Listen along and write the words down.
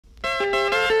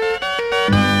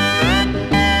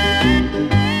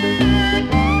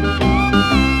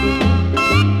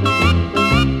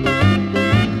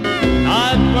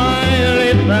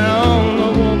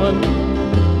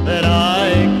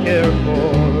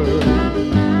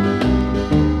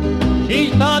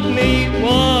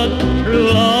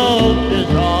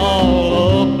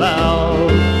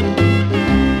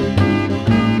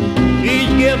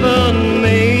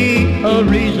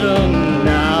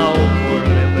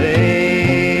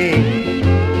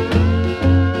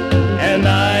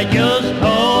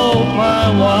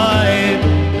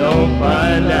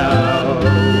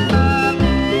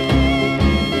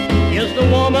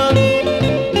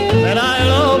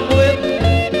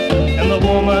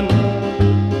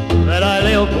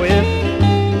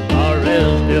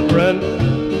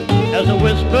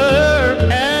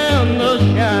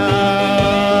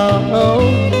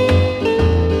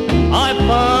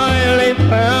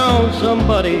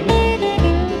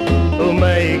somebody who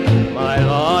makes my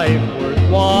life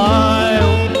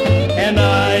worthwhile. And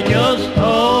I just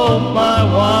hope my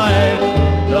wife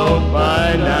don't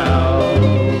find out.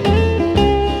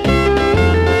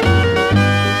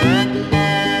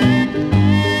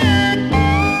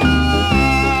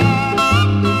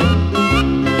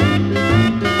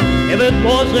 If it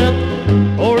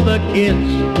wasn't for the kids,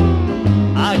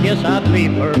 I guess I'd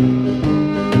leave her.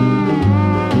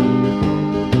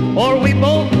 For we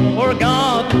both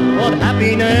forgot what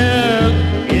happiness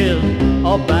is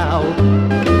about.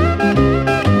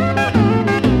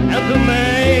 And to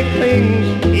make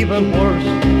things even worse,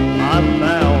 I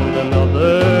found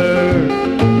another.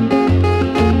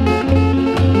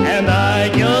 And I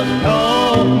just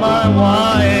hope my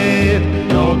wife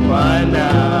don't find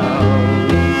out.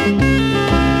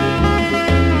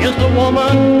 It's the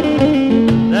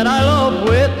woman that I love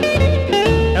with,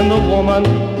 and the woman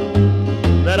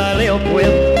that I live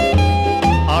with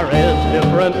are as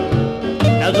different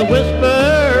as a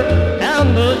whisper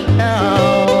and a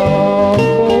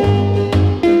shout.